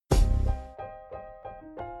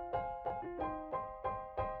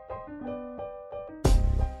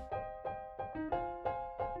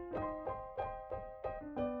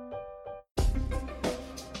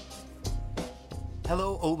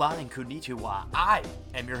Hello, hola, and konnichiwa. I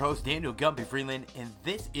am your host, Daniel Gumpy Freeland, and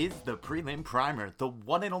this is the Prelim Primer, the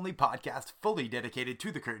one and only podcast fully dedicated to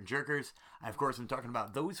the curtain jerkers. I, of course, am talking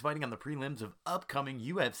about those fighting on the prelims of upcoming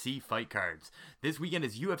UFC fight cards. This weekend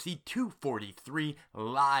is UFC 243,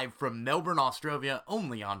 live from Melbourne, Australia,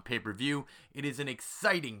 only on pay-per-view. It is an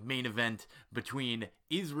exciting main event between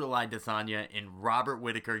Israel Adesanya and Robert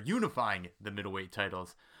Whittaker, unifying the middleweight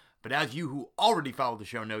titles. But as you who already follow the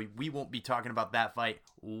show know, we won't be talking about that fight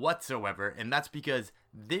whatsoever, and that's because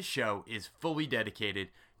this show is fully dedicated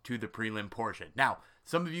to the prelim portion. Now,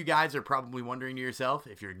 some of you guys are probably wondering to yourself,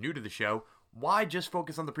 if you're new to the show, why just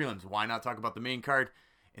focus on the prelims? Why not talk about the main card?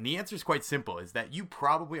 And the answer is quite simple, is that you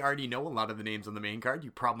probably already know a lot of the names on the main card.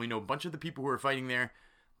 You probably know a bunch of the people who are fighting there.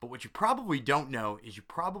 But what you probably don't know is you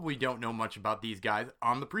probably don't know much about these guys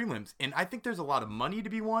on the prelims. And I think there's a lot of money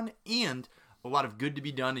to be won and a lot of good to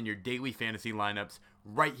be done in your daily fantasy lineups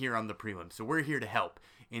right here on the prelim. So we're here to help.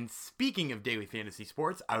 And speaking of daily fantasy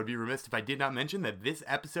sports, I would be remiss if I did not mention that this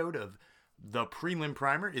episode of the Prelim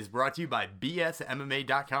Primer is brought to you by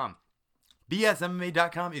BSMMA.com.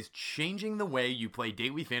 BSMMA.com is changing the way you play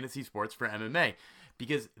daily fantasy sports for MMA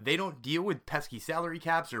because they don't deal with pesky salary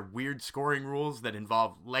caps or weird scoring rules that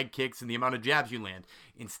involve leg kicks and the amount of jabs you land.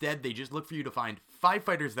 Instead, they just look for you to find 5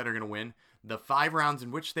 fighters that are going to win, the 5 rounds in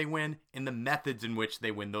which they win, and the methods in which they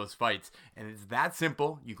win those fights. And it's that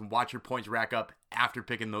simple. You can watch your points rack up after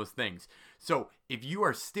picking those things. So if you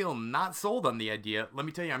are still not sold on the idea, let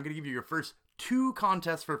me tell you, I'm going to give you your first 2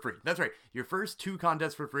 contests for free. That's right, your first 2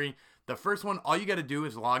 contests for free. The first one, all you got to do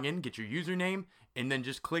is log in, get your username, and then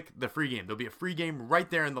just click the free game. There'll be a free game right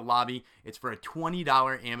there in the lobby. It's for a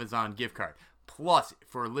 $20 Amazon gift card. Plus,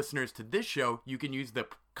 for listeners to this show, you can use the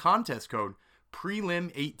contest code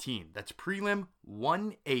Prelim18. That's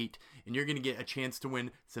Prelim18, and you're going to get a chance to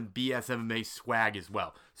win some BSMMA swag as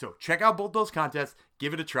well. So check out both those contests.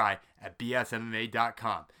 Give it a try at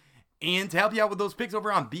BSMMA.com. And to help you out with those picks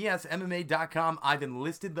over on BSMMA.com, I've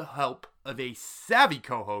enlisted the help of a savvy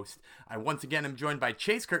co-host. I once again am joined by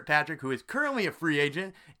Chase Kirkpatrick, who is currently a free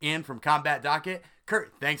agent, and from Combat Docket.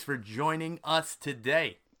 Kurt, thanks for joining us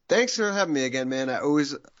today. Thanks for having me again, man. I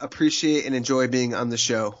always appreciate and enjoy being on the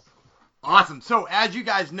show. Awesome. So, as you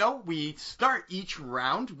guys know, we start each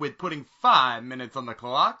round with putting 5 minutes on the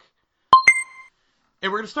clock.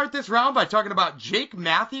 And we're going to start this round by talking about Jake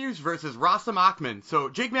Matthews versus Rastam Akman. So,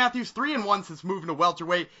 Jake Matthews, 3-1 since moving to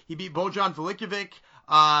welterweight. He beat Bojan Velickovic.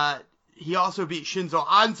 He also beat Shinzo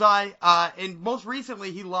Anzai. And most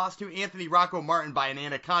recently, he lost to Anthony Rocco Martin by an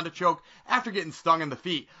anaconda choke after getting stung in the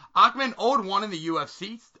feet. Akman 0-1 in the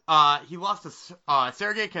UFC. He lost to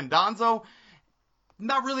Sergey Candanzo.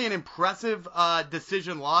 Not really an impressive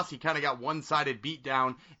decision loss. He kind of got one-sided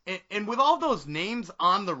beatdown. And with all those names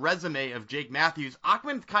on the resume of Jake Matthews,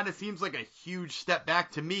 Akman kind of seems like a huge step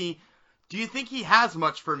back to me. Do you think he has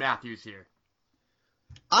much for Matthews here?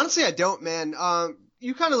 Honestly, I don't, man.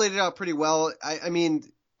 You kind of laid it out pretty well. I mean,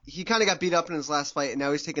 he kind of got beat up in his last fight, and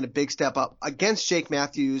now he's taking a big step up against Jake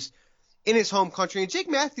Matthews in his home country. And Jake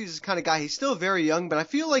Matthews is the kind of guy, he's still very young, but I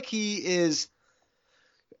feel like he is...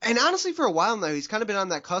 And honestly, for a while now, he's kind of been on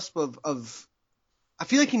that cusp of I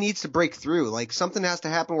feel like he needs to break through. Like, something has to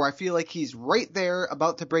happen where I feel like he's right there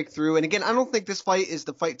about to break through. And again, I don't think this fight is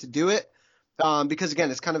the fight to do it because, again,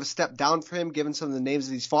 it's kind of a step down for him given some of the names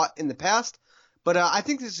that he's fought in the past. But I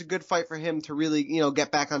think this is a good fight for him to really, get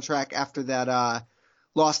back on track after that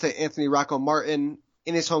loss to Anthony Rocco Martin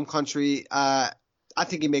in his home country. I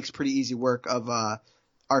think he makes pretty easy work of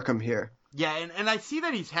Arkham here. Yeah, and I see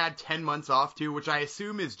that he's had 10 months off, too, which I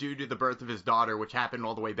assume is due to the birth of his daughter, which happened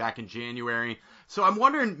all the way back in January. So I'm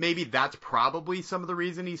wondering maybe that's probably some of the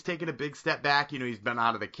reason he's taken a big step back. He's been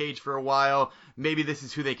out of the cage for a while. Maybe this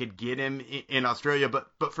is who they could get him in Australia.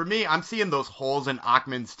 But for me, I'm seeing those holes in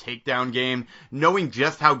Akman's takedown game, knowing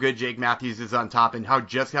just how good Jake Matthews is on top and how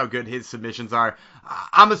good his submissions are.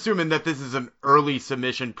 I'm assuming that this is an early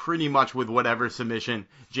submission, pretty much with whatever submission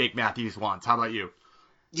Jake Matthews wants. How about you?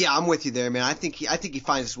 Yeah, I'm with you there, man. I think he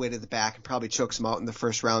finds his way to the back and probably chokes him out in the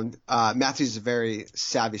first round. Matthews is a very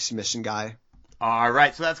savvy submission guy. All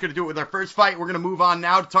right, so that's going to do it with our first fight. We're going to move on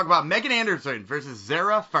now to talk about Megan Anderson versus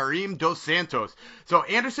Zara Farim dos Santos. So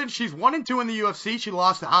Anderson, she's 1-2 in the UFC. She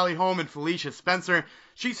lost to Holly Holm and Felicia Spencer.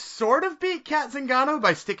 She sort of beat Kat Zingano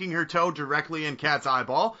by sticking her toe directly in Kat's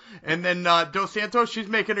eyeball. And then Dos Santos, she's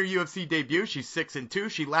making her UFC debut. She's 6-2.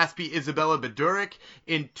 She last beat Isabella Baduric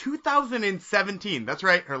in 2017. That's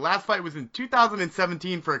right. Her last fight was in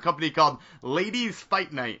 2017 for a company called Ladies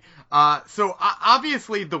Fight Night. So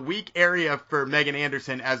obviously the weak area for Megan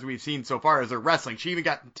Anderson, as we've seen so far, is her wrestling. She even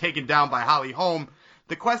got taken down by Holly Holm.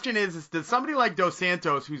 The question is does somebody like Dos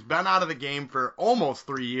Santos, who's been out of the game for almost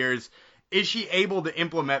 3 years, is she able to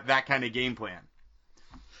implement that kind of game plan?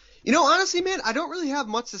 Honestly, man, I don't really have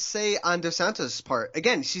much to say on Dos Santos' part.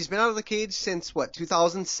 Again, she's been out of the cage since,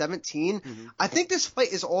 2017? Mm-hmm. I think this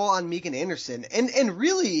fight is all on Megan Anderson. And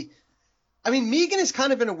really, I mean, Megan is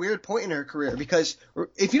kind of in a weird point in her career because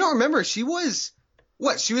if you don't remember, she was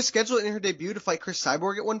scheduled in her debut to fight Chris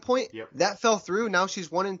Cyborg at one point. Yep. That fell through. Now she's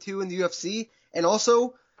 1-2 in the UFC. And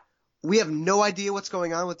also, we have no idea what's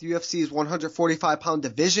going on with the UFC's 145-pound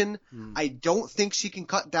division. I don't think she can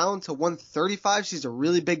cut down to 135. She's a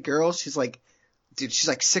really big girl. She's like 6'2",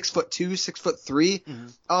 6'3".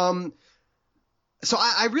 Mm-hmm. So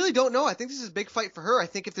I really don't know. I think this is a big fight for her. I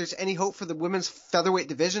think if there's any hope for the women's featherweight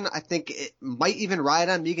division, I think it might even ride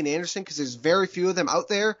on Megan Anderson because there's very few of them out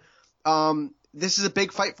there. This is a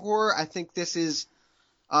big fight for her. I think this is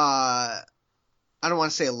I don't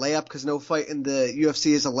want to say a layup because no fight in the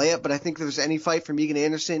UFC is a layup, but I think if there's any fight for Megan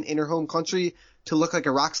Anderson in her home country to look like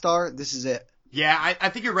a rock star, this is it. Yeah, I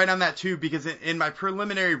think you're right on that too, because in my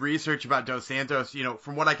preliminary research about Dos Santos,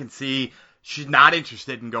 from what I can see, she's not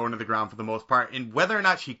interested in going to the ground for the most part. And whether or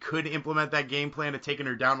not she could implement that game plan of taking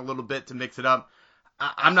her down a little bit to mix it up,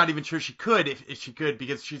 I'm not even sure she could if she could,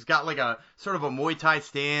 because she's got like a sort of a Muay Thai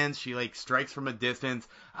stance. She like strikes from a distance.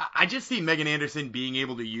 I just see Megan Anderson being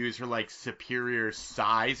able to use her like superior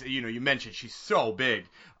size. You mentioned she's so big.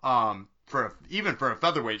 Even for a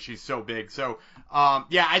featherweight, she's so big. So,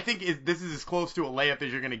 yeah, I think this is as close to a layup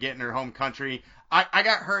as you're going to get in her home country. I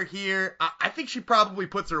got her here. I think she probably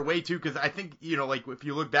puts her away too, because I think, like if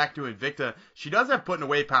you look back to Invicta, she does have putting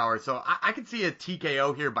away power. So I could see a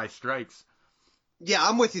TKO here by strikes. Yeah,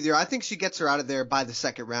 I'm with you there. I think she gets her out of there by the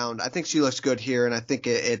second round. I think she looks good here, and I think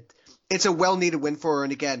it's a well-needed win for her.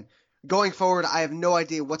 And again, going forward, I have no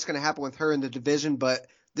idea what's going to happen with her in the division, but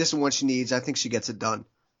this is what she needs. I think she gets it done.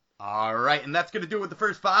 All right, and that's going to do it with the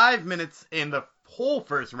first 5 minutes in the whole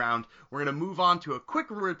first round. We're going to move on to a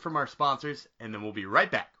quick word from our sponsors, and then we'll be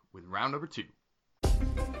right back with round number 2.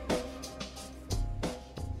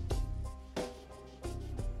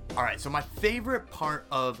 All right, so my favorite part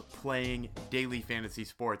of playing daily fantasy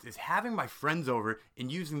sports is having my friends over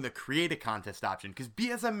and using the create a contest option, because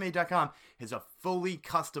BSMMA.com is a fully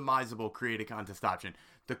customizable create a contest option.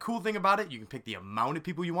 The cool thing about it, you can pick the amount of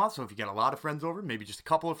people you want. So if you get a lot of friends over, maybe just a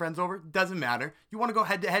couple of friends over, doesn't matter. You want to go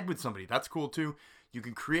head to head with somebody, that's cool too. You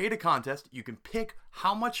can create a contest, you can pick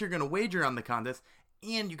how much you're going to wager on the contest,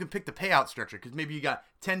 and you can pick the payout structure, because maybe you got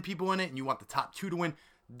 10 people in it and you want the top 2 to win.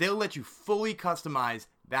 They'll let you fully customize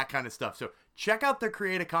that kind of stuff. So check out their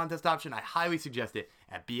create a contest option. I highly suggest it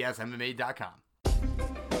at bsmma.com.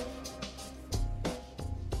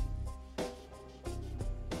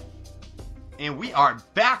 And we are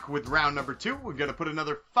back with round number 2. We're going to put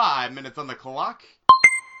another 5 minutes on the clock.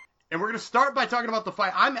 And we're going to start by talking about the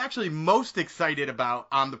fight I'm actually most excited about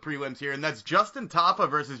on the prelims here, and that's Justin Tafa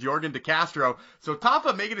versus Yorgan De Castro. So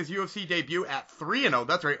Tafa making his UFC debut at 3-0.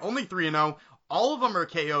 That's right, only 3-0. All of them are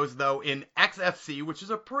KOs, though, in XFC, which is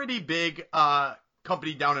a pretty big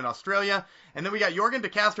company down in Australia. And then we got Yorgan De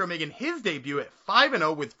Castro making his debut at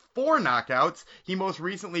 5-0 with 4 knockouts. He most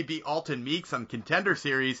recently beat Alton Meeks on Contender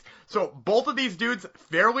Series. So both of these dudes,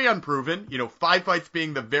 fairly unproven, 5 fights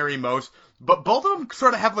being the very most. But both of them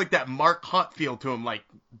sort of have like that Mark Hunt feel to them, like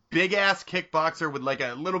big-ass kickboxer with like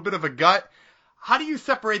a little bit of a gut. How do you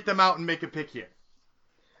separate them out and make a pick here?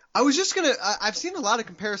 I was just I've seen a lot of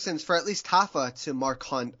comparisons for at least Tafa to Mark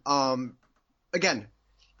Hunt. Again,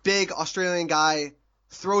 big Australian guy,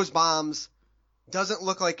 throws bombs, doesn't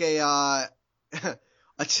look like a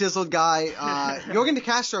chiseled guy. Yorgan De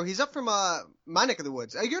Castro, he's up from my neck of the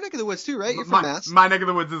woods. Your neck of the woods too, right? You're from Mass. My neck of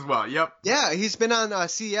the woods as well, yep. Yeah, he's been on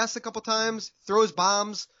CES a couple times, throws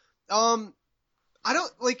bombs.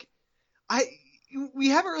 We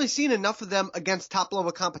haven't really seen enough of them against top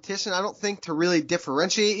level competition, I don't think, to really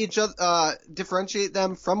differentiate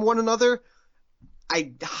them from one another.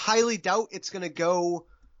 I highly doubt it's going to go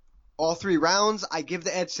all 3 rounds. I give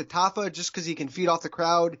the edge to Tafa just because he can feed off the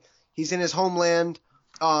crowd. He's in his homeland.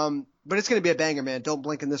 But it's going to be a banger, man. Don't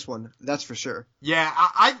blink in this one. That's for sure. Yeah,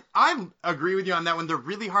 I agree with you on that one. They're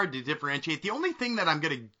really hard to differentiate. The only thing that I'm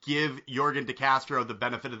going to give Yorgan De Castro the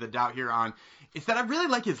benefit of the doubt here on is that I really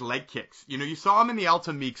like his leg kicks. You saw him in the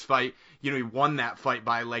Alton Meeks fight. He won that fight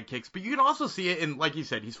by leg kicks. But you can also see it in, like you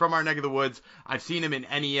said, he's from our neck of the woods. I've seen him in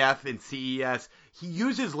NEF and CES. He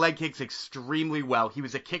uses leg kicks extremely well. He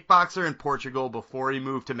was a kickboxer in Portugal before he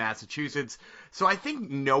moved to Massachusetts. So I think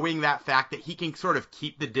knowing that fact that he can sort of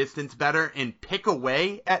keep the distance better and pick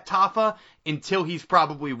away at Tafa until he's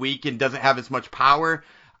probably weak and doesn't have as much power,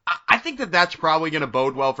 I think that's probably going to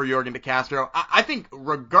bode well for Yorgan De Castro. I think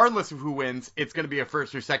regardless of who wins, it's going to be a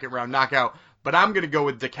first or second round knockout, but I'm going to go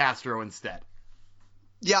with De Castro instead.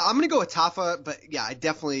 Yeah, I'm going to go with Tafa, but yeah, I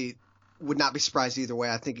definitely would not be surprised either way.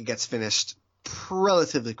 I think it gets finished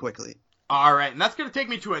relatively quickly. All right, and that's going to take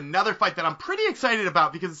me to another fight that I'm pretty excited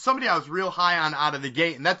about because it's somebody I was real high on out of the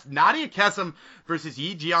gate, and that's Nadia Kassem versus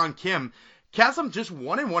Yi Jian Kim. Kassem just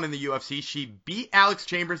 1-1 in the UFC. She beat Alex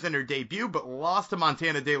Chambers in her debut, but lost to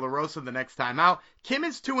Montana De La Rosa the next time out. Kim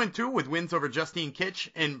is 2-2 with wins over Justine Kitch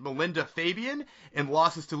and Melinda Fabian, and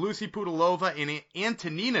losses to Lucy Pudilova and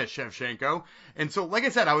Antonina Shevchenko. And so, like I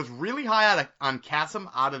said, I was really high on Kassem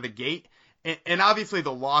out of the gate. And obviously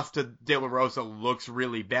the loss to De La Rosa looks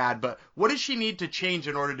really bad, but what does she need to change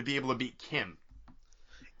in order to be able to beat Kim?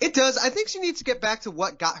 It does. I think she needs to get back to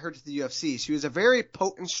what got her to the UFC. She was a very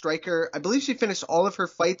potent striker. I believe she finished all of her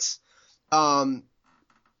fights coming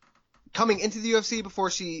into the UFC before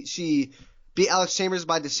she beat Alex Chambers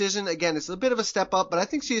by decision. Again, it's a bit of a step up, but I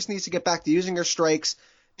think she just needs to get back to using her strikes,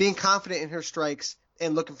 being confident in her strikes,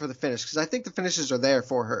 and looking for the finish, because I think the finishes are there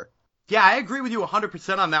for her. Yeah, I agree with you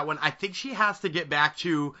 100% on that one. I think she has to get back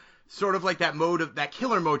to sort of like that mode of that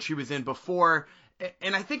killer mode she was in before.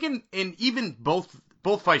 And I think in even both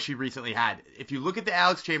fights she recently had, if you look at the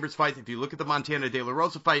Alex Chambers fight, if you look at the Montana De La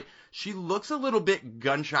Rosa fight, she looks a little bit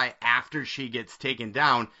gun shy after she gets taken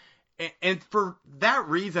down. And for that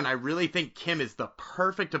reason, I really think Kim is the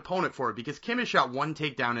perfect opponent for her, because Kim has shot one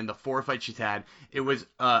takedown in the 4 fights she's had. It was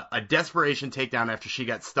a desperation takedown after she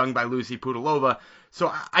got stung by Lucy Pudilova.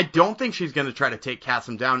 So I don't think she's going to try to take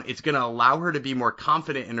Kassem down. It's going to allow her to be more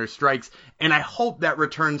confident in her strikes, and I hope that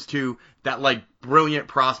returns to that like brilliant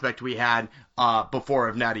prospect we had before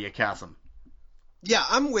of Nadia Kassem. Yeah,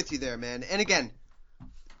 I'm with you there, man. And again,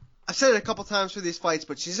 I've said it a couple times for these fights,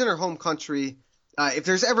 but she's in her home country. If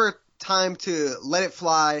there's ever time to let it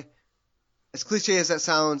fly, as cliche as that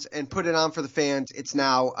sounds, and put it on for the fans, it's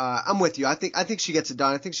now. I'm with you. I think she gets it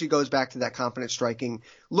done. I think she goes back to that confident striking.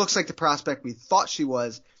 Looks like the prospect we thought she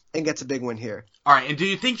was, and gets a big win here. All right, and do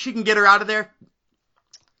you think she can get her out of there?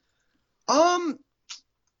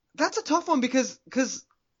 That's a tough one because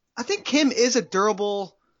I think Kim is a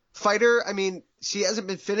durable fighter. I mean, she hasn't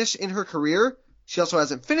been finished in her career. She also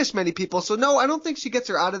hasn't finished many people. So no, I don't think she gets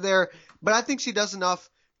her out of there, but I think she does enough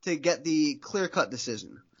to get the clear-cut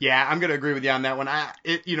decision. Yeah, I'm going to agree with you on that one.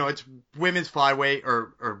 It's women's flyweight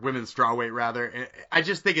or women's strawweight rather. I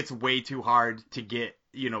just think it's way too hard to get,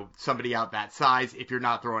 somebody out that size if you're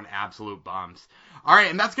not throwing absolute bombs. All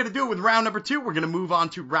right, and that's going to do it with round number 2. We're going to move on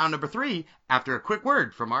to round number 3 after a quick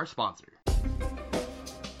word from our sponsor.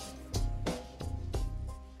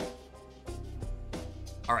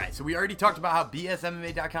 All right, so we already talked about how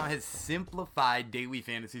BSMMA.com has simplified daily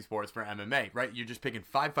fantasy sports for MMA, right? You're just picking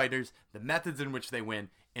 5 fighters, the methods in which they win,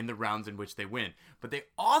 and the rounds in which they win. But they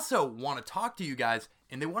also want to talk to you guys,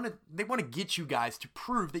 and they want to get you guys to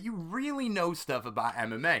prove that you really know stuff about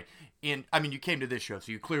MMA. And I mean, you came to this show,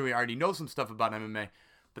 so you clearly already know some stuff about MMA.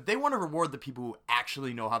 But they want to reward the people who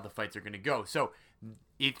actually know how the fights are going to go. So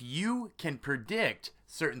if you can predict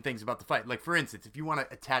certain things about the fight, like for instance, if you want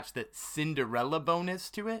to attach that Cinderella bonus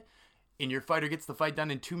to it, and your fighter gets the fight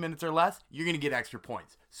done in 2 minutes or less, you're going to get extra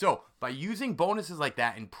points. So by using bonuses like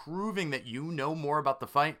that and proving that you know more about the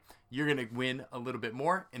fight, you're going to win a little bit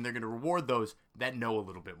more, and they're going to reward those that know a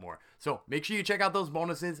little bit more. So make sure you check out those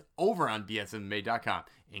bonuses over on BSMMA.com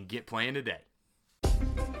and get playing today.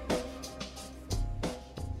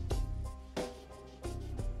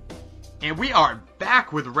 And we are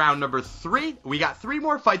back with round number 3. We got 3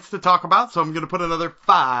 more fights to talk about, so I'm going to put another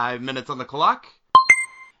 5 minutes on the clock.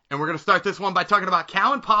 And we're going to start this one by talking about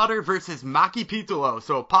Callan Potter versus Maki Pitolo.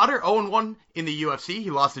 So Potter 0-1 in the UFC.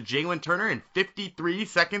 He lost to Jalen Turner in 53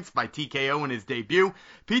 seconds by TKO in his debut.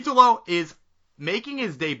 Pitolo is making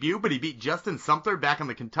his debut, but he beat Justin Sumter back in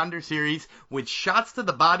the Contender Series with shots to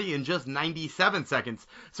the body in just 97 seconds.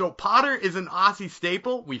 So Potter is an Aussie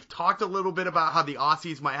staple. We've talked a little bit about how the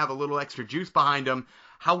Aussies might have a little extra juice behind them.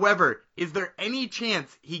 However, is there any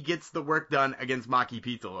chance he gets the work done against Maki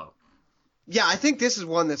Pitolo? Yeah, I think this is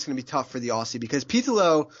one that's going to be tough for the Aussie because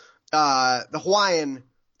Pitolo, the Hawaiian,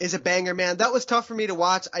 is a banger, man. That was tough for me to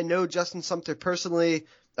watch. I know Justin Sumter personally.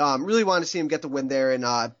 Really wanted to see him get the win there, and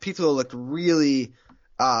Pitolo looked really,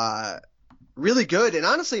 really good. And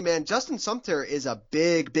honestly, man, Justin Sumter is a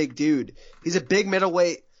big, big dude. He's a big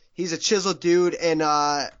middleweight. He's a chiseled dude, and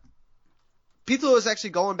Pitolo is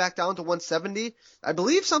actually going back down to 170. I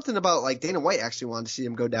believe something about like Dana White actually wanted to see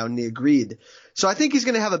him go down, and he agreed. So I think he's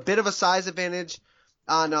going to have a bit of a size advantage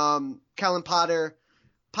on Callan Potter.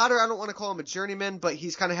 Potter, I don't want to call him a journeyman, but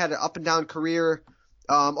he's kind of had an up and down career.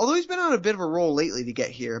 Although he's been on a bit of a roll lately to get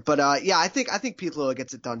here, but yeah, I think Pete Lillo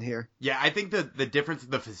gets it done here. Yeah, I think the difference in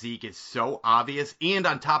the physique is so obvious, and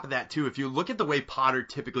on top of that too, if you look at the way Potter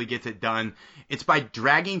typically gets it done, it's by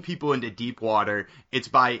dragging people into deep water. It's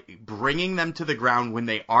by bringing them to the ground when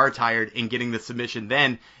they are tired and getting the submission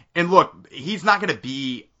then. And look, he's not going to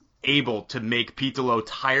be able to make Pete Lillo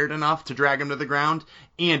tired enough to drag him to the ground,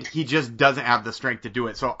 and he just doesn't have the strength to do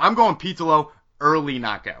it. So I'm going Pete Lillo early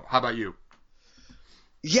knockout. How about you?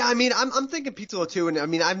 Yeah, I mean, I'm thinking Pete Lillo too, and I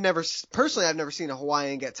mean, I've never seen a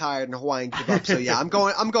Hawaiian get tired and a Hawaiian give up. So yeah, I'm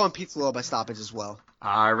going Pete Lillo by stoppage as well.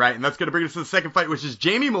 All right, and that's going to bring us to the second fight, which is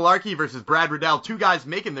Jamie Mullarkey versus Brad Riddell. Two guys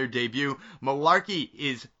making their debut. Mullarkey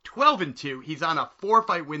is 12-2. He's on a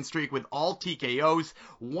 4-fight win streak with all TKOs.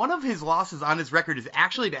 One of his losses on his record is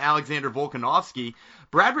actually to Alexander Volkanovski.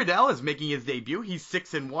 Brad Riddell is making his debut. He's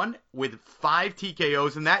 6-1 with 5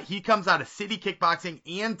 TKOs in that. He comes out of City Kickboxing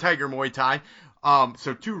and Tiger Muay Thai.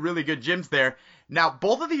 So two really good gyms there. Now,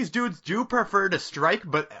 both of these dudes do prefer to strike,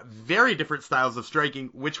 but very different styles of striking.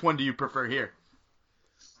 Which one do you prefer here?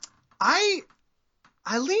 I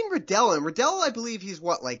lean Riddell, and Riddell, I believe he's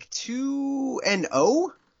like 2-0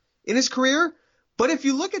 in his career. But if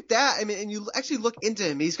you look at that, I mean, and you actually look into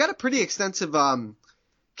him, he's got a pretty extensive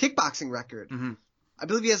kickboxing record. Mm-hmm. I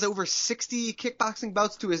believe he has over 60 kickboxing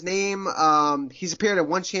bouts to his name. He's appeared at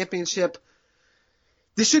one championship.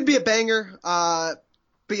 This should be a banger. But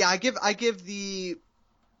yeah, I give the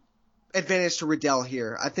advantage to Riddell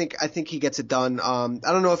here. I think he gets it done. I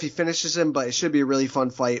don't know if he finishes him, but it should be a really fun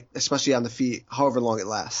fight, especially on the feet, however long it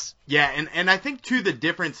lasts. Yeah, and I think too the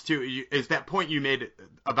difference too is that point you made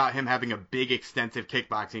about him having a big extensive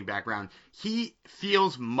kickboxing background. He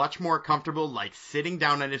feels much more comfortable like sitting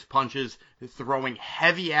down on his punches, throwing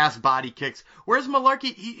heavy ass body kicks. Whereas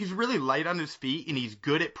Mullarkey, he's really light on his feet and he's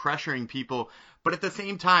good at pressuring people, but at the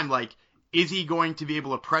same time, like, is he going to be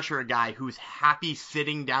able to pressure a guy who's happy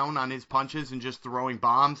sitting down on his punches and just throwing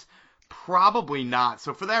bombs? Probably not.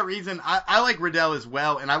 So for that reason, I like Riddell as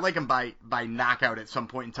well, and I like him by knockout at some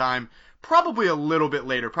point in time. Probably a little bit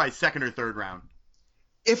later, probably second or third round.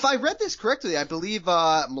 If I read this correctly, I believe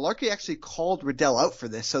Mullarkey actually called Riddell out for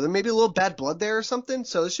this, so there may be a little bad blood there or something,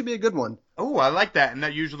 so this should be a good one. Oh, I like that, and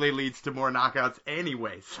that usually leads to more knockouts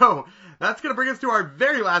anyway. So that's going to bring us to our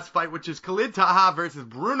very last fight, which is Khalid Taha versus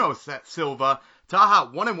Bruno Silva.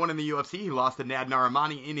 Taha 1-1 in the UFC. He lost to Nad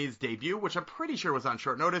Narimani in his debut, which I'm pretty sure was on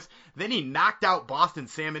short notice. Then he knocked out Boston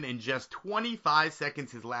Salmon in just 25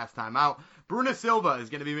 seconds his last time out. Bruno Silva is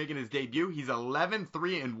going to be making his debut. He's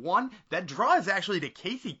 11-3-1. That draw is actually to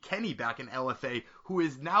Casey Kenny back in LFA, who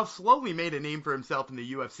has now slowly made a name for himself in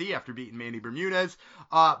the UFC after beating Manny Bermudez.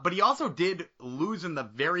 But he also did lose in the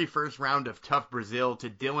very first round of Tough Brazil to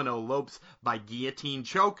Dylan O'Lopes by guillotine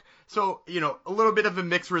choke. So, a little bit of a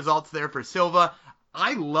mixed results there for Silva.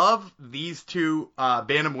 I love these two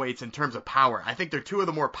bantamweights in terms of power. I think they're two of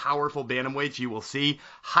the more powerful bantamweights you will see.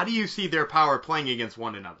 How do you see their power playing against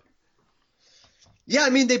one another? Yeah,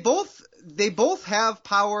 I mean, they both have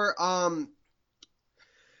power.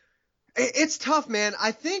 It's tough, man.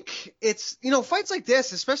 I think it's, fights like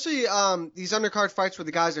this, especially these undercard fights where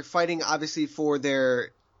the guys are fighting obviously for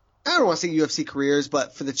their, I don't want to say UFC careers,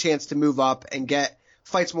 but for the chance to move up and get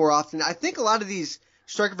fights more often. I think a lot of these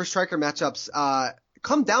striker for striker matchups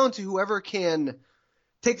come down to whoever can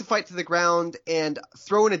take the fight to the ground and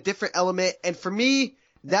throw in a different element. And for me,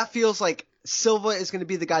 that feels like Silva is going to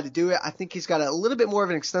be the guy to do it. I think he's got a little bit more of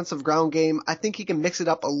an extensive ground game. I think he can mix it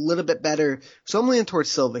up a little bit better. So I'm leaning towards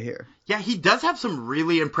Silva here. Yeah, he does have some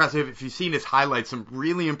really impressive, if you've seen his highlights, some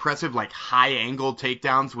really impressive like high angle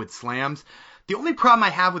takedowns with slams. The only problem I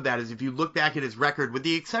have with that is if you look back at his record, with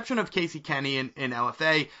the exception of Casey Kenny in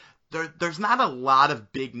LFA, there's not a lot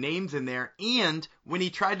of big names in there. And when he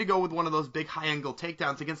tried to go with one of those big high angle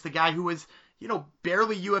takedowns against the guy who was,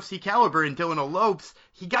 barely UFC caliber in Dylan O'Lopes,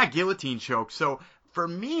 he got guillotine choked. So for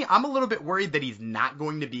me, I'm a little bit worried that he's not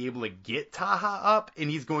going to be able to get Taha up and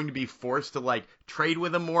he's going to be forced to trade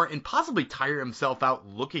with him more and possibly tire himself out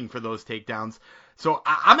looking for those takedowns. So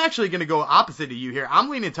I'm actually going to go opposite of you here. I'm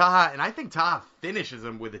leaning Taha, and I think Taha finishes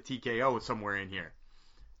him with a TKO somewhere in here.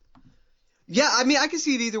 Yeah, I mean, I can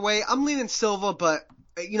see it either way. I'm leaning Silva, but,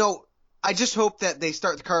 I just hope that they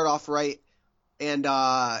start the card off right and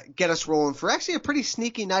get us rolling for actually a pretty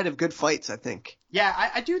sneaky night of good fights, I think. Yeah,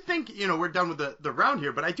 I do think, we're done with the round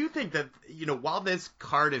here, but I do think that, while this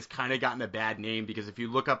card has kind of gotten a bad name, because if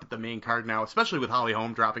you look up at the main card now, especially with Holly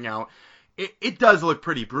Holm dropping out, it does look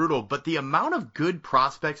pretty brutal, but the amount of good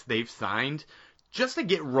prospects they've signed just to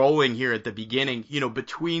get rolling here at the beginning,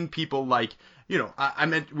 between people like,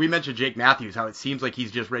 we mentioned Jake Matthews, how it seems like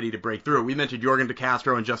he's just ready to break through. We mentioned Yorgan De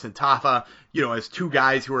Castro and Justin Tafa, as two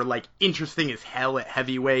guys who are like interesting as hell at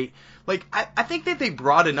heavyweight. Like, I think that they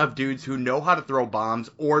brought enough dudes who know how to throw bombs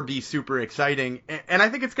or be super exciting, and I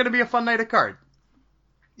think it's going to be a fun night of card.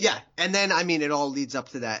 Yeah, and then, it all leads up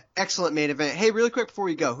to that excellent main event. Hey, really quick before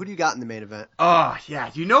we go, who do you got in the main event? Oh, yeah.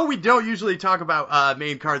 We don't usually talk about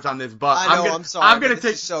main cards on this, but I'm sorry, this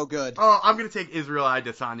is so good. Oh, I'm going to take Israel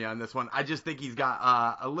Adesanya on this one. I just think he's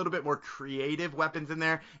got a little bit more creative weapons in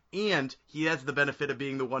there, and he has the benefit of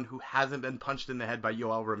being the one who hasn't been punched in the head by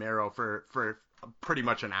Yoel Romero for pretty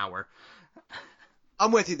much an hour.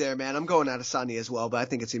 I'm with you there, man. I'm going Adesanya as well, but I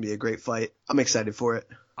think it's going to be a great fight. I'm excited for it.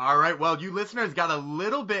 All right, well, you listeners got a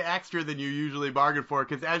little bit extra than you usually bargain for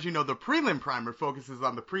because, as you know, the prelim primer focuses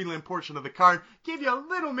on the prelim portion of the card, give you a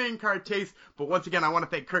little main card taste. But once again, I want to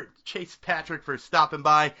thank Chase Patrick for stopping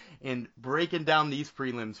by and breaking down these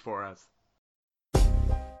prelims for us.